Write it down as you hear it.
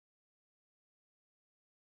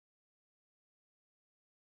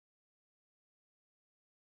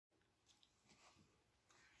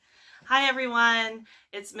Hi everyone,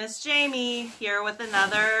 it's Miss Jamie here with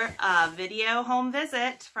another video home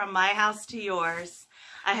visit from my house to yours.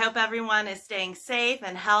 I hope everyone is staying safe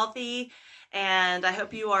and healthy, and I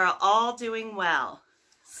hope you are all doing well.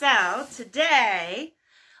 So today,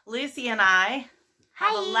 Lucy and I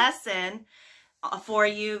have a lesson for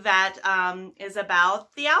you that is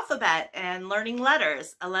about the alphabet and learning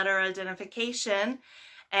letters, a letter identification,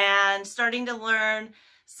 and starting to learn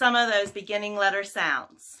some of those beginning letter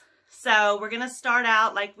sounds. So we're going to start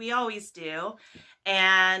out like we always do,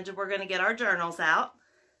 and we're going to get our journals out.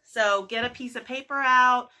 So get a piece of paper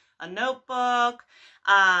out, a notebook,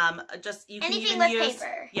 you can anything even with use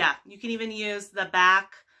paper. Yeah, you can even use the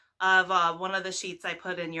back of one of the sheets I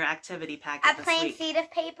put in your activity packet A plain sheet of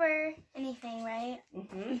paper, anything, right?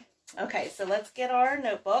 Okay, so let's get our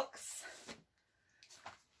notebooks.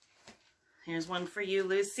 Here's one for you,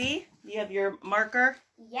 Lucy. You have your marker?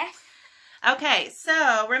 Yes. Okay,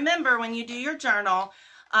 so remember when you do your journal,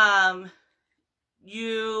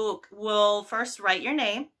 you will first write your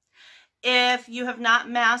name. If you have not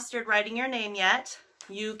mastered writing your name yet,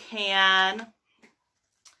 you can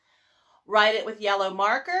write it with yellow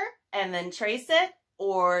marker and then trace it,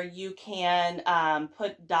 or you can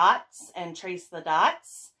put dots and trace the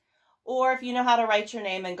dots. Or if you know how to write your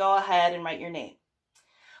name, then go ahead and write your name.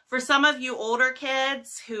 For some of you older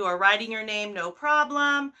kids who are writing your name, no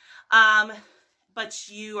problem, but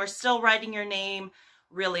you are still writing your name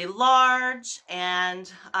really large,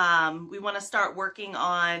 and we want to start working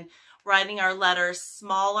on writing our letters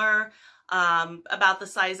smaller, about the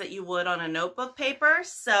size that you would on a notebook paper.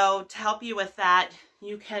 So to help you with that,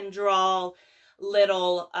 you can draw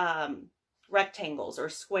little rectangles or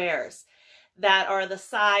squares that are the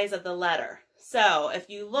size of the letter. So if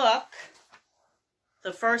you look,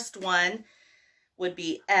 the first one would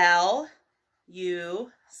be L-U-C-Y.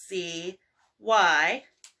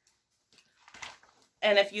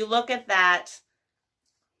 And if you look at that,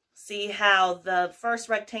 see how the first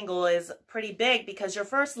rectangle is pretty big because your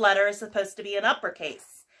first letter is supposed to be in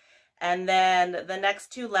uppercase. And then the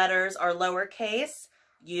next two letters are lowercase,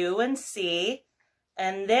 U and C.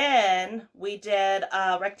 And then we did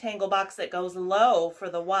a rectangle box that goes low for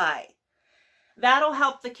the Y. That'll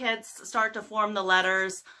help the kids start to form the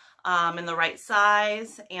letters in the right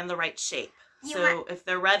size and the right shape. So if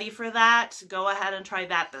they're ready for that, go ahead and try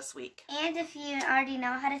that this week. And if you already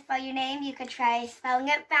know how to spell your name, you could try spelling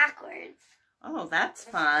it backwards. Oh, that's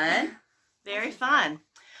fun. Very fun.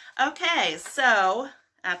 Okay, so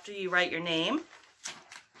after you write your name,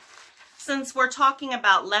 since we're talking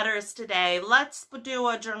about letters today, let's do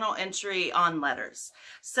a journal entry on letters.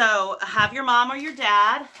 So have your mom or your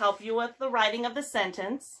dad help you with the writing of the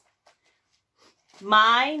sentence.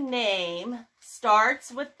 My name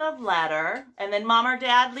starts with the letter, and then mom or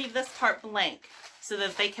dad leave this part blank so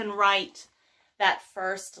that they can write that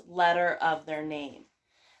first letter of their name.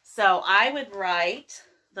 So I would write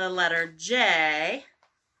the letter J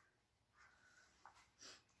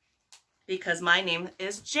because my name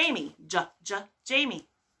is Jamie. Jamie.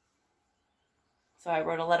 So I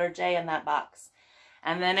wrote a letter J in that box.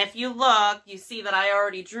 And then if you look, you see that I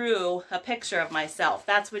already drew a picture of myself.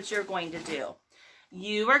 That's what you're going to do.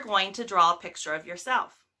 You are going to draw a picture of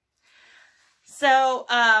yourself. So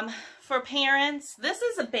for parents, this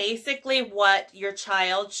is basically what your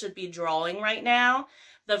child should be drawing right now.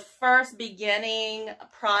 The first beginning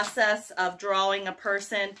process of drawing a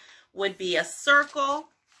person would be a circle.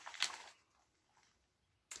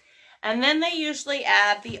 And then they usually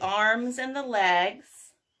add the arms and the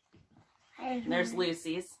legs. There's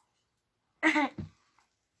Lucy's.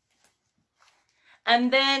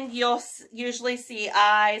 And then you'll usually see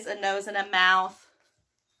eyes, a nose, and a mouth.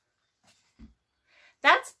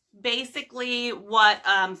 That's basically what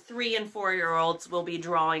 3- and 4-year-olds will be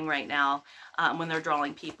drawing right now when they're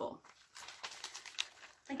drawing people.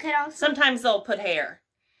 Sometimes they'll put hair.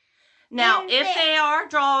 Now, if they are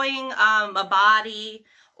drawing a body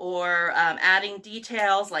or adding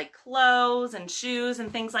details like clothes and shoes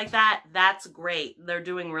and things like that, that's great. They're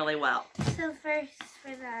doing really well. So first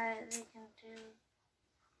for that, they can do...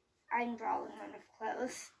 I'm drawing one with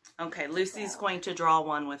clothes. Okay, Lucy's going to draw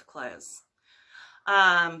one with clothes.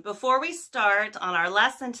 Before we start on our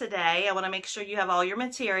lesson today, I want to make sure you have all your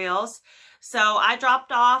materials. So I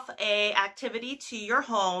dropped off an activity to your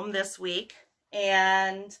home this week,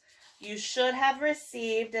 and you should have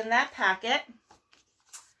received in that packet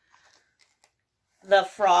the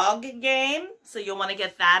frog game. So you'll want to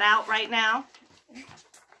get that out right now.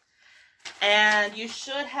 And you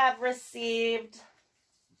should have received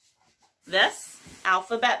this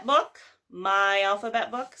alphabet book, my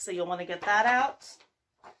alphabet book, so you'll want to get that out.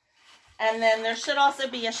 And then there should also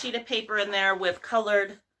be a sheet of paper in there with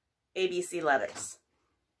colored ABC letters.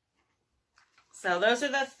 So those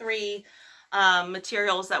are the three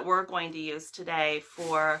materials that we're going to use today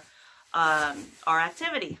for our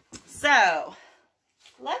activity. So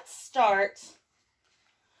let's start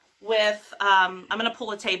with, I'm going to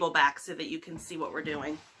pull a table back so that you can see what we're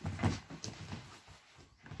doing.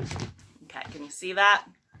 Okay, can you see that?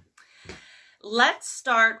 Let's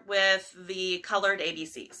start with the colored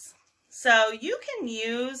ABCs. So you can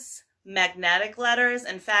use magnetic letters.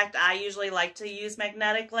 In fact, I usually like to use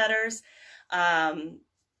magnetic letters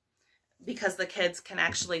because the kids can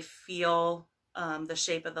actually feel the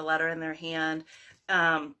shape of the letter in their hand,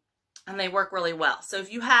 and they work really well. So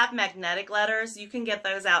if you have magnetic letters, you can get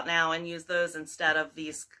those out now and use those instead of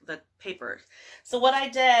the paper. So what I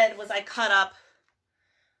did was I cut up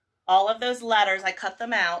all of those letters. I cut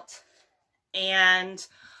them out, and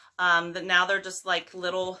now they're just like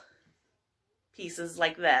little pieces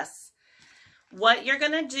like this. What you're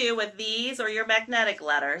going to do with these or your magnetic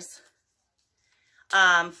letters,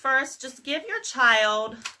 first just give your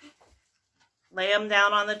child, lay them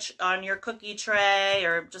down on your cookie tray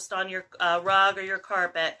or just on your rug or your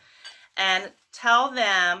carpet, and tell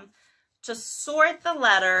them to sort the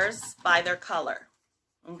letters by their color.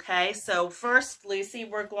 Okay, so first, Lucy,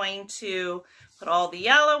 we're going to put all the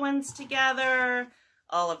yellow ones together,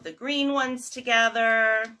 all of the green ones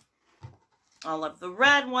together, all of the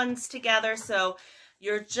red ones together. So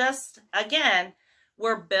you're just, again,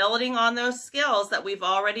 we're building on those skills that we've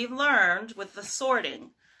already learned with the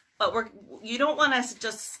sorting. But you don't want to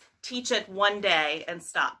just teach it one day and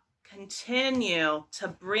stop. Continue to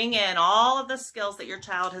bring in all of the skills that your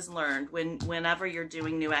child has learned whenever you're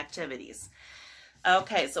doing new activities.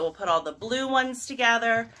 Okay, so we'll put all the blue ones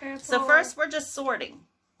together. Purple. So first we're just sorting.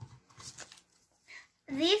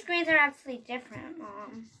 These greens are actually different,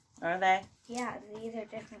 Mom. Are they? Yeah, these are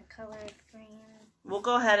different colors, green. We'll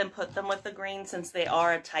go ahead and put them with the green since they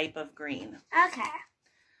are a type of green. Okay.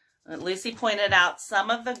 Lucy pointed out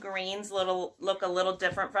some of the greens look a little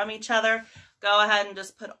different from each other. Go ahead and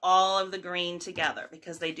just put all of the green together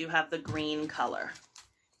because they do have the green color.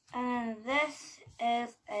 And this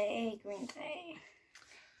is a green thing.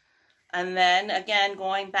 And then again,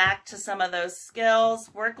 going back to some of those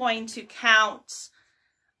skills, we're going to count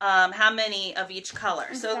how many of each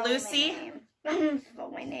color. So Lucy,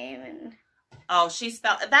 spell my name and oh, she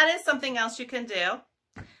spelled. That is something else you can do.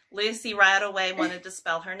 Lucy right away wanted to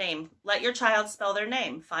spell her name. Let your child spell their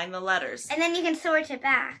name. Find the letters. And then you can sort it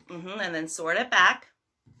back. And then sort it back.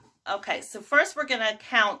 Okay, so first we're going to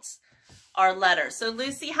count our letters. So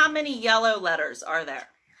Lucy, how many yellow letters are there?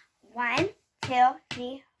 1, 2,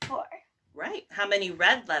 3, 4. Right. How many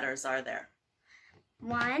red letters are there?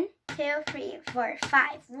 1, 2, 3, 4, 5.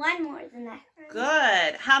 One more than that.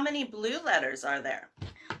 Good. How many blue letters are there?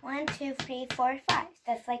 1, 2, 3, 4, 5.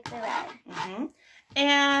 That's like the red.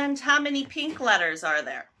 And how many pink letters are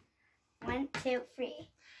there? 1, 2, 3.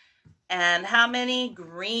 And how many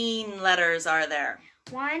green letters are there?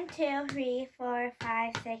 1, 2, 3, 4,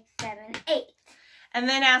 5, 6, 7, 8. And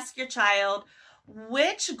then ask your child,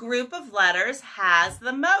 which group of letters has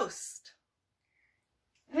the most?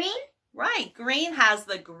 Green? Right. Green has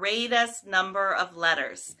the greatest number of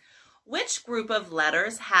letters. Which group of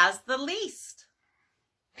letters has the least?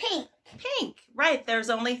 Pink. Pink. Right. There's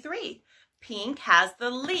only 3. Pink has the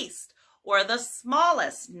least or the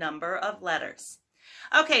smallest number of letters.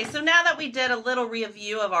 Okay, so now that we did a little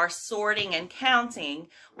review of our sorting and counting,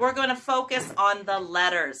 we're going to focus on the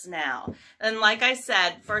letters now. And like I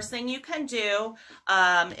said, first thing you can do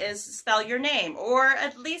is spell your name, or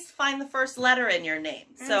at least find the first letter in your name.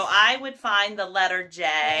 So I would find the letter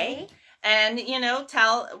J, and, you know,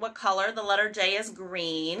 tell what color. The letter J is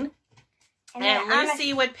green. And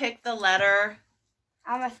Lucy would pick the letter...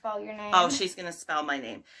 I'm going to spell your name. Oh, she's going to spell my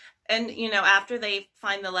name. And, you know, after they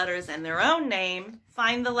find the letters in their own name,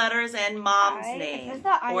 find the letters in Mom's name,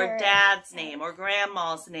 or Dad's name, or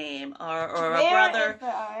Grandma's name, or a brother,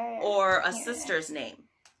 or a sister's name.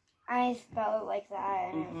 I spell it like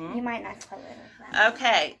that. You might not spell it like that.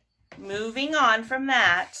 Okay, moving on from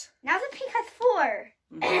that. Now the pink has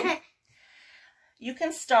 4. You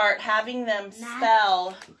can start having them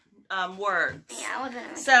spell words.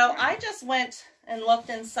 Yeah, so I just went and looked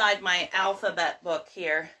inside my alphabet book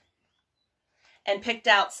here and picked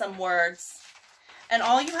out some words. And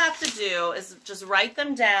all you have to do is just write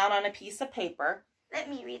them down on a piece of paper. Let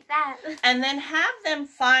me read that. And then have them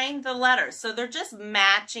find the letters. So they're just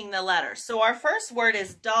matching the letters. So our first word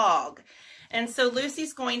is dog. And so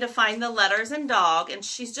Lucy's going to find the letters in dog, and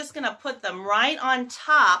she's just going to put them right on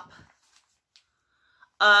top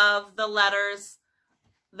of the letters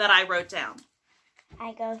that I wrote down?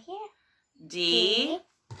 I go here. D,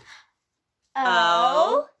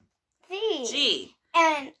 O, G. G.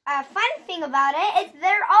 And a fun thing about it is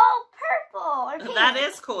they're all purple or pink. That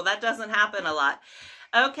is cool. That doesn't happen a lot.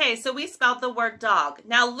 Okay, so we spelled the word dog.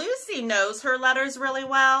 Now, Lucy knows her letters really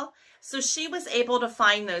well, so she was able to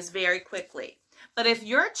find those very quickly. But if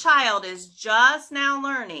your child is just now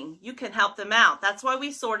learning, you can help them out. That's why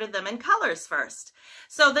we sorted them in colors first.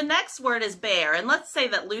 So the next word is bear, and let's say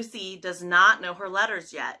that Lucy does not know her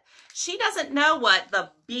letters yet. She doesn't know what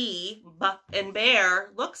the B in bear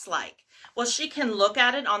looks like. Well, she can look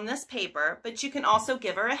at it on this paper, but you can also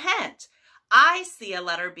give her a hint. I see a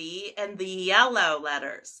letter B in the yellow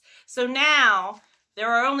letters. So now there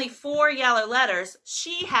are only 4 yellow letters.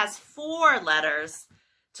 She has 4 letters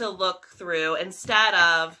to look through instead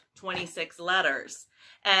of 26 letters.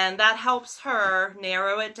 And that helps her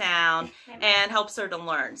narrow it down and helps her to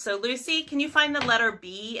learn. So Lucy, can you find the letter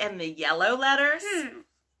B in the yellow letters?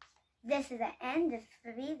 This is an N, this is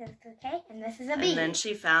a B, this is a K, and this is a B. And then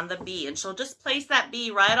she found the B, and she'll just place that B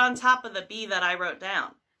right on top of the B that I wrote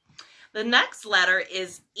down. The next letter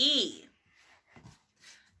is E.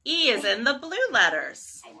 E is in the blue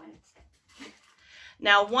letters.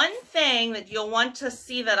 Now, one thing that you'll want to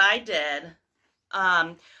see that I did,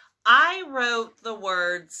 I wrote the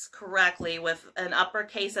words correctly with an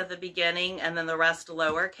uppercase at the beginning and then the rest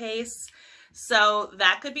lowercase. So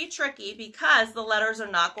that could be tricky because the letters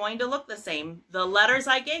are not going to look the same. The letters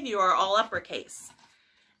I gave you are all uppercase.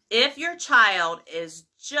 If your child is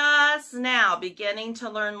just now beginning to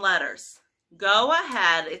learn letters, go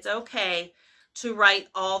ahead, it's okay to write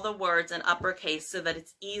all the words in uppercase so that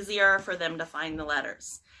it's easier for them to find the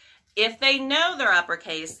letters. If they know they're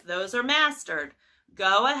uppercase, those are mastered,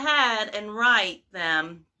 go ahead and write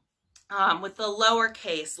them with the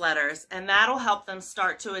lowercase letters, and that'll help them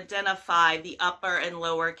start to identify the upper and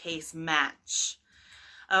lowercase match.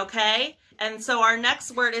 Okay, and so our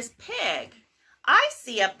next word is pig. I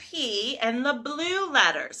see a P in the blue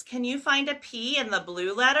letters. Can you find a P in the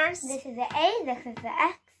blue letters? This is the A, this is the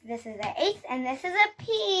X, this is the H, and this is a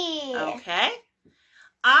P. Okay.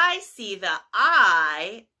 I see the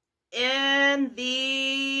I in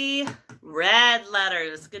the red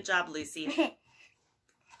letters. Good job, Lucy.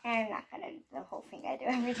 I'm not going to do the whole thing I do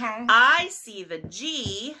every time. I see the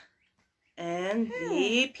G in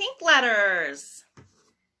the pink letters.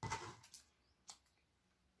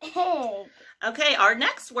 Pig. Okay, our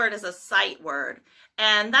next word is a sight word,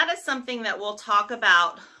 and that is something that we'll talk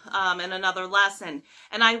about in another lesson.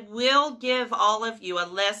 And I will give all of you a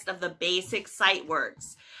list of the basic sight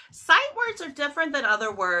words. Sight words are different than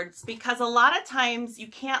other words because a lot of times you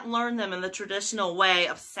can't learn them in the traditional way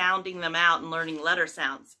of sounding them out and learning letter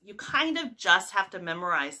sounds. You kind of just have to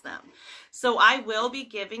memorize them. So I will be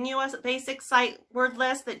giving you a basic sight word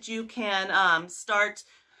list that you can start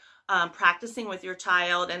practicing with your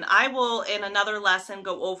child, and I will in another lesson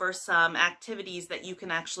go over some activities that you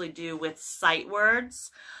can actually do with sight words.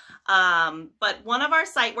 But one of our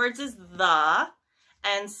sight words is the,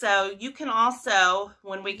 and so you can also,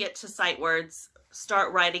 when we get to sight words,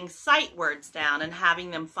 start writing sight words down and having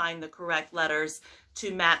them find the correct letters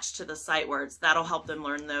to match to the sight words. That'll help them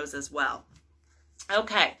learn those as well.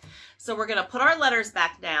 Okay, so we're going to put our letters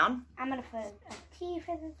back down. I'm going to put a T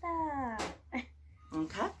for the the.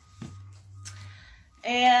 Okay.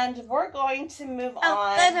 And we're going to move on.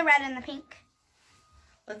 Oh, there's the red and the pink.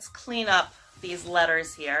 Let's clean up these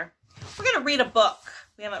letters here. We're going to read a book.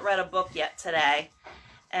 We haven't read a book yet today.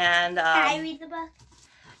 And can I read the book?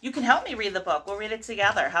 You can help me read the book. We'll read it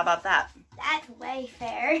together. How about that? That's way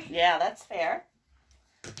fair. Yeah, that's fair.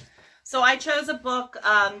 So I chose a book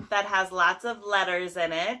that has lots of letters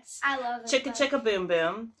in it. I love it. Chicka Chicka Boom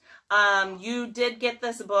Boom. You did get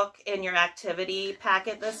this book in your activity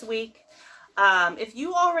packet this week. If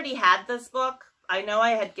you already had this book, I know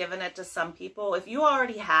I had given it to some people. If you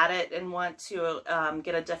already had it and want to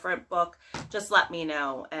get a different book, just let me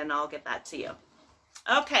know and I'll get that to you.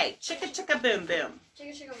 Okay, Chicka Chicka Boom Boom.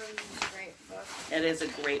 Chicka Chicka Boom Boom is a great book. It is a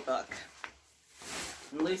great book.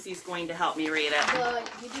 And Lucy's going to help me read it.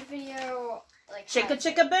 The YouTube video, like Chicka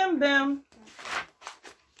Chicka Boom Boom.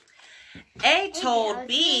 A told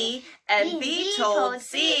B and B told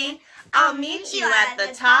C, I'll meet you at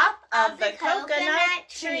the top of the coconut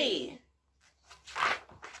tree.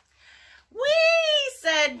 Wee,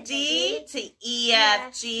 said D to E,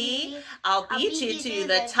 F, G, I'll beat you to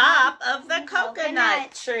the top of the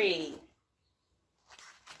coconut tree.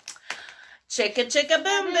 Chicka Chicka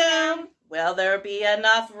Boom Boom, will there be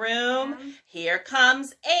enough room? Here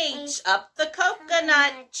comes H up the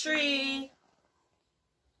coconut tree.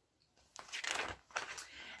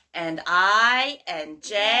 and I, and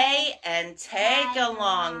J, and tag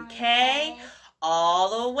along K,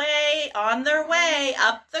 all the way on their way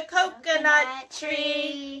up the coconut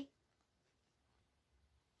tree.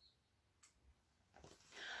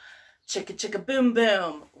 Chicka chicka boom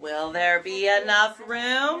boom, will there be enough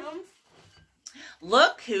room?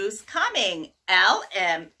 Look who's coming,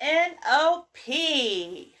 LMNOP.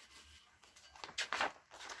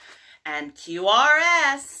 And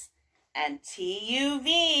QRS and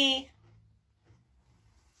TUV.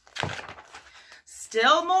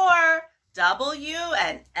 Still more, W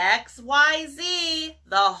and XYZ,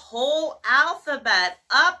 the whole alphabet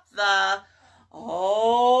up the,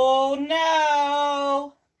 oh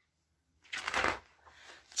no.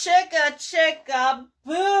 Chicka chicka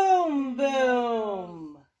boom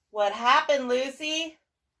boom. What happened, Lucy?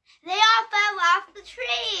 They all fell off the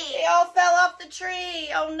tree. They all fell off the tree.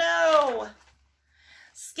 Oh no.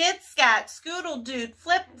 Skit scat, scoodle doot,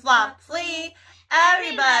 flip flop flee.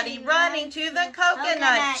 Everybody running to the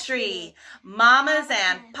coconut tree. Mamas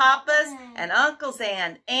and papas and uncles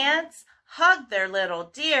and aunts hug their little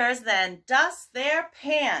dears, then dust their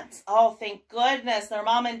pants. Oh, thank goodness their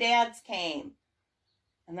mom and dads came.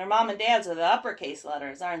 And their mom and dads are the uppercase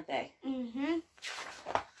letters, aren't they? Mm-hmm.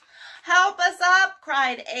 Help us up,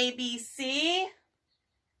 cried ABC.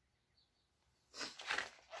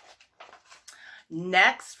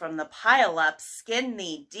 Next from the pile-up,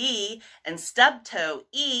 skinny D and stub toe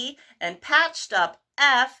E and patched up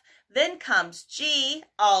F. Then comes G,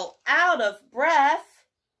 all out of breath.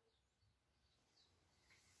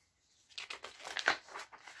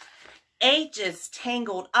 H is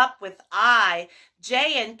tangled up with I.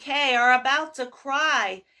 J and K are about to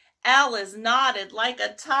cry. L is knotted like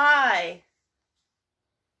a tie.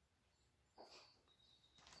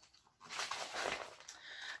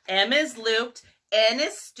 M is looped. N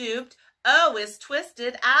is stooped. O is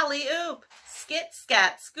twisted. Alley-oop. Skit,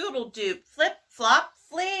 scat, scoodle doop. Flip, flop,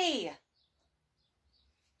 flee.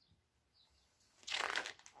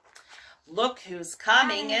 Look who's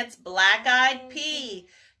coming. It's black-eyed P.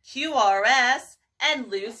 QRS and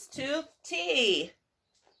loose tooth T.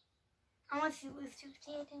 I want to see loose tooth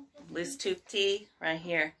T. Loose tooth T right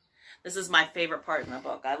here. This is my favorite part in the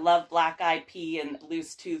book. I love black-eyed P and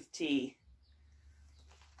loose tooth T.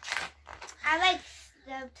 I like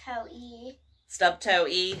stub toe E. Stub toe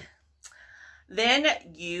E. Then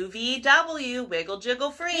UVW, wiggle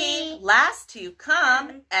jiggle free. Last two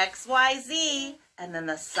come, XYZ. And then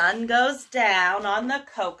the sun goes down on the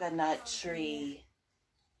coconut tree.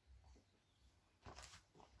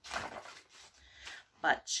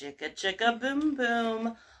 But chicka chicka boom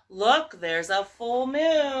boom, look, there's a full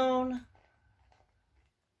moon.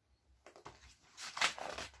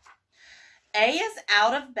 A is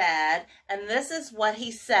out of bed, and this is what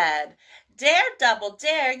he said. Dare, double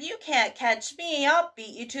dare, you can't catch me. I'll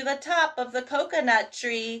beat you to the top of the coconut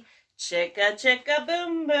tree. Chicka chicka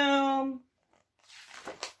boom boom.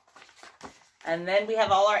 And then we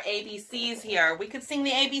have all our ABCs here. We could sing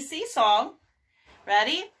the ABC song.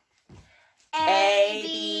 Ready? A,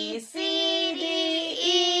 B, C, D,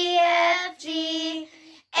 E, F, G,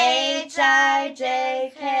 H, I,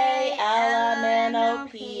 J, K, L, M, N, O,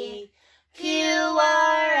 P, Q,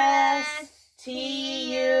 R, S,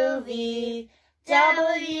 T, U, V,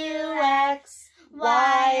 W, X,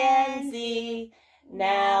 Y, and Z.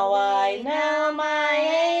 Now I know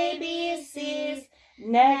my ABCs.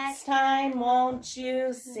 Next time, won't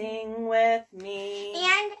you sing with me?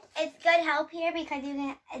 And it's good help here because you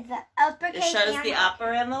can, it's the uppercase. It shows the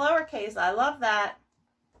upper and the lowercase. I love that.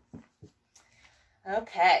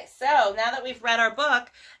 Okay, so now that we've read our book,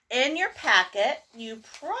 in your packet, you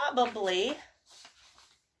probably,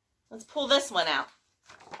 let's pull this one out.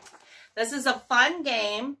 This is a fun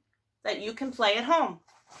game that you can play at home.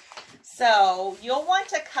 So you'll want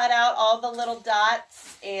to cut out all the little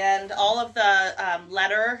dots and all of the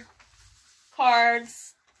letter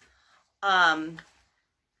cards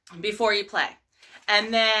before you play.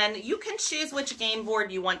 And then you can choose which game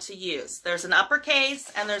board you want to use. There's an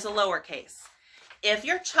uppercase and there's a lowercase. If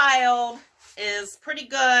your child is pretty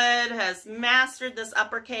good, has mastered this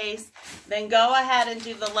uppercase, then go ahead and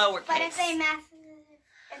do the lowercase. But if they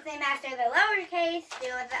master the lowercase, do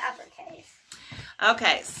it the uppercase.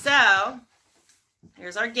 Okay, so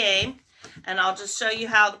here's our game, and I'll just show you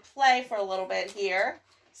how to play for a little bit here.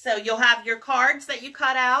 So you'll have your cards that you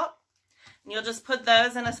cut out, and you'll just put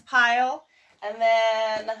those in a pile, and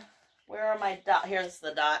then, where are my dots? Here's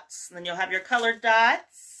the dots. And then you'll have your colored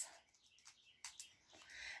dots.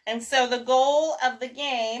 And so the goal of the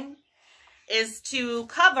game is to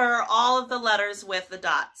cover all of the letters with the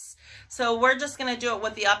dots. So we're just going to do it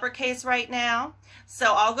with the uppercase right now.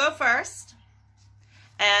 So I'll go first,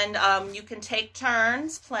 and you can take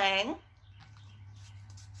turns playing.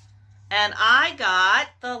 And I got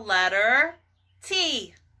the letter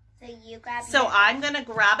T. So I'm going to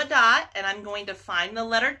grab a dot, and I'm going to find the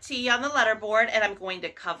letter T on the letterboard, and I'm going to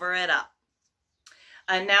cover it up.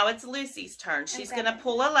 And now it's Lucy's turn. She's going to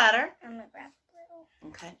pull a letter. I'm going to grab a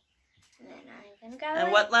little. Okay. And then I'm going to grab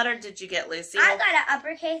And what letter did you get, Lucy? I got an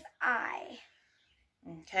uppercase I.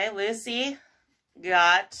 Okay, Lucy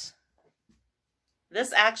got...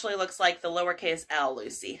 This actually looks like the lowercase L,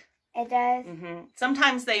 Lucy. It does?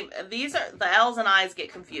 Sometimes these are, the L's and I's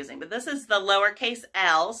get confusing, but this is the lowercase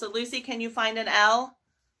L. So Lucy, can you find an L?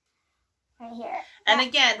 Right here. And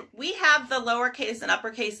again, we have the lowercase and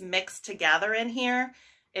uppercase mixed together in here.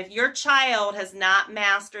 If your child has not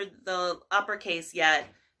mastered the uppercase yet,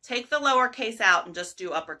 take the lowercase out and just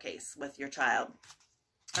do uppercase with your child.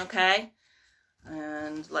 Okay?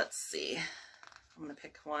 And let's see. I'm going to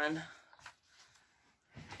pick one.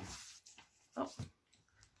 Oh.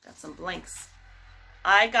 Got some blanks.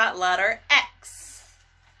 I got letter X.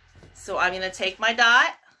 So I'm going to take my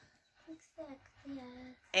dot.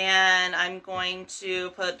 And I'm going to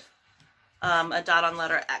put a dot on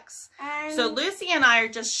letter X. So Lucy and I are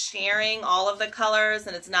just sharing all of the colors,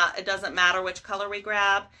 and it doesn't matter which color we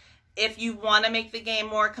grab. If you want to make the game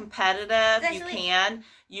more competitive, you can.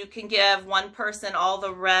 You can give one person all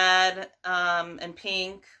the red and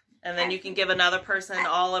pink. And then you can give another person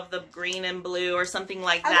all of the green and blue or something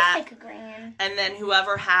like that. I'll take a green. And then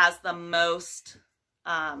whoever has the most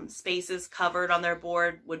spaces covered on their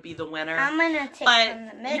board would be the winner. I'm going to take from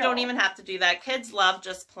the middle. You don't even have to do that. Kids love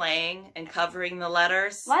just playing and covering the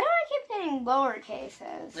letters. Why do I keep getting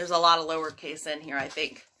lowercases? There's a lot of lowercase in here, I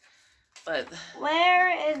think. But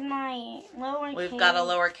where is my lowercase? We've got a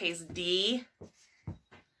lowercase D.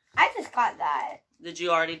 I just got that. Did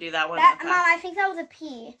you already do that one? Okay. Mom, I think that was a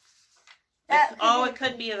P. It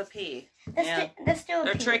could be a P. That's still a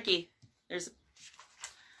P. They're tricky.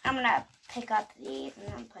 I'm going to pick up these and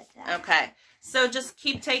then put that. Okay. So just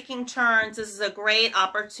keep taking turns. This is a great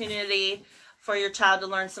opportunity for your child to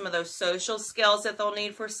learn some of those social skills that they'll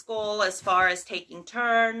need for school, as far as taking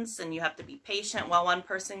turns, and you have to be patient while one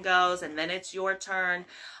person goes, and then it's your turn.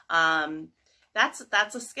 That's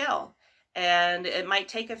a skill. And it might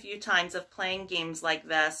take a few times of playing games like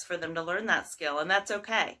this for them to learn that skill, and that's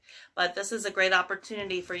okay. But this is a great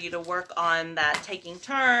opportunity for you to work on that taking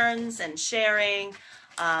turns and sharing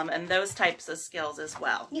and those types of skills as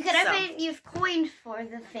well. You could even use coins for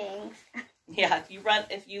the things. Yeah,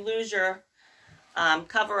 if you lose your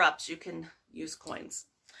cover-ups, you can use coins.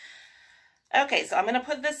 Okay, so I'm going to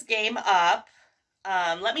put this game up.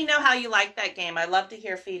 Let me know how you like that game. I love to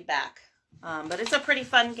hear feedback. But it's a pretty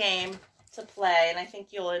fun game to play, and I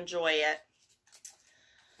think you'll enjoy it.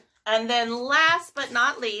 And then last but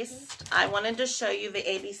not least, I wanted to show you the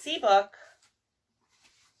ABC book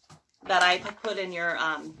that I put in your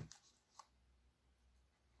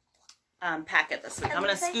packet this week. I'm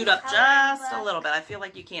going to scoot up just a little bit. I feel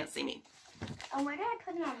like you can't see me. Oh, where did I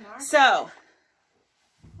put it on marker? So,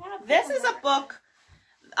 this is a book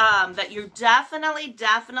that you're definitely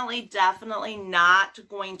not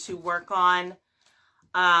going to work on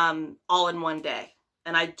all in one day.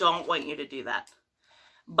 And I don't want you to do that.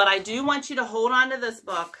 But I do want you to hold on to this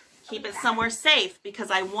book, keep it somewhere safe, because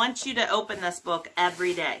I want you to open this book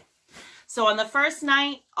every day. So on the first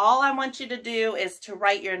night, all I want you to do is to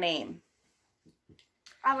write your name.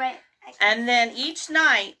 All right. And then each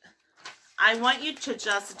night, I want you to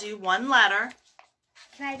just do one letter.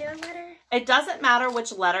 Can I do a letter? It doesn't matter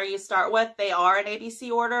which letter you start with. They are in ABC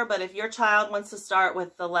order, but if your child wants to start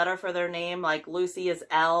with the letter for their name, like Lucy is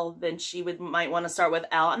L, then she might want to start with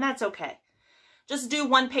L, and that's okay. Just do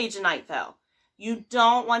one page a night, though. You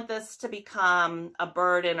don't want this to become a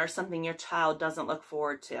burden or something your child doesn't look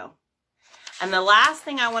forward to. And the last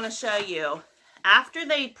thing I want to show you, after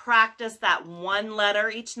they practice that one letter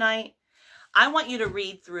each night, I want you to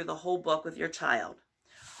read through the whole book with your child.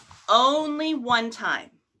 Only one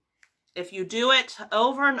time. If you do it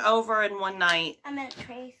over and over in one night,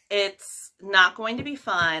 it's not going to be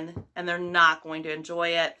fun, and they're not going to enjoy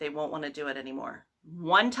it. They won't want to do it anymore.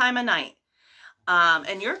 One time a night.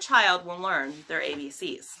 And your child will learn their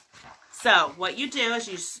ABCs. So what you do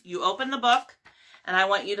is you open the book, and I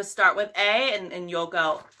want you to start with A, and you'll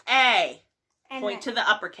go A. And point to the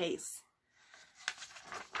uppercase.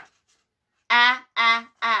 A.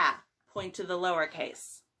 Point to the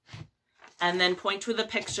lowercase. And then point to the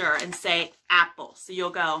picture and say apple. So you'll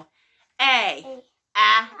go A.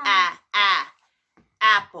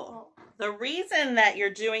 Apple. The reason that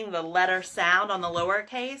you're doing the letter sound on the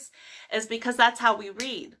lowercase is because that's how we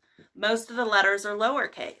read. Most of the letters are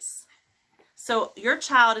lowercase. So your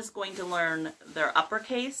child is going to learn their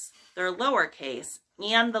uppercase, their lowercase,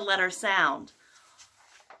 and the letter sound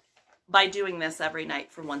by doing this every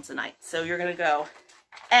night for once a night. So you're going to go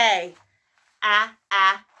A,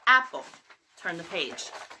 apple. Turn the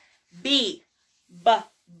page. B,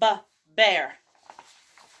 bear.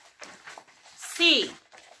 C,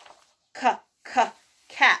 cat.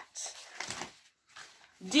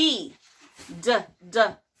 D,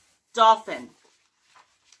 dolphin.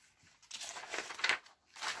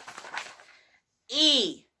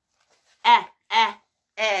 E,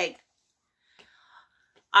 egg.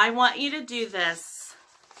 I want you to do this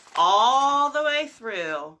all the way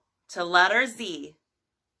through to letter Z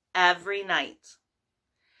every night.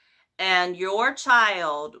 And your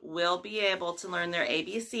child will be able to learn their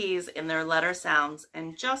ABCs and their letter sounds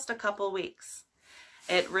in just a couple weeks.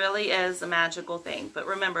 It really is a magical thing. But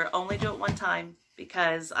remember, only do it one time,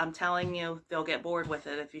 because I'm telling you, they'll get bored with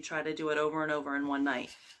it if you try to do it over and over in one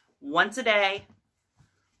night. Once a day,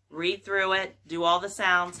 read through it, do all the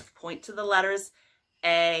sounds, point to the letters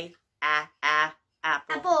A, apple.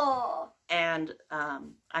 Apple. And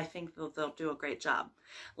I think they'll do a great job.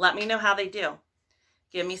 Let me know how they do.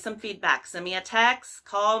 Give me some feedback. Send me a text.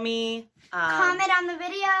 Call me. Comment on the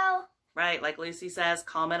video. Right, like Lucy says,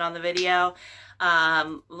 comment on the video.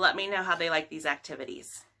 Let me know how they like these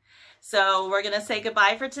activities. So we're going to say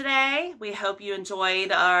goodbye for today. We hope you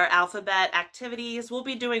enjoyed our alphabet activities. We'll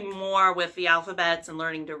be doing more with the alphabets and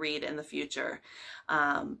learning to read in the future.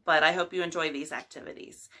 But I hope you enjoy these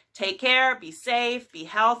activities. Take care, be safe, be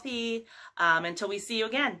healthy, until we see you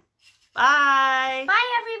again. Bye.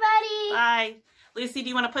 Bye, everybody. Bye. Lucy, do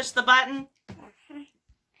you want to push the button?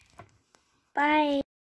 Bye.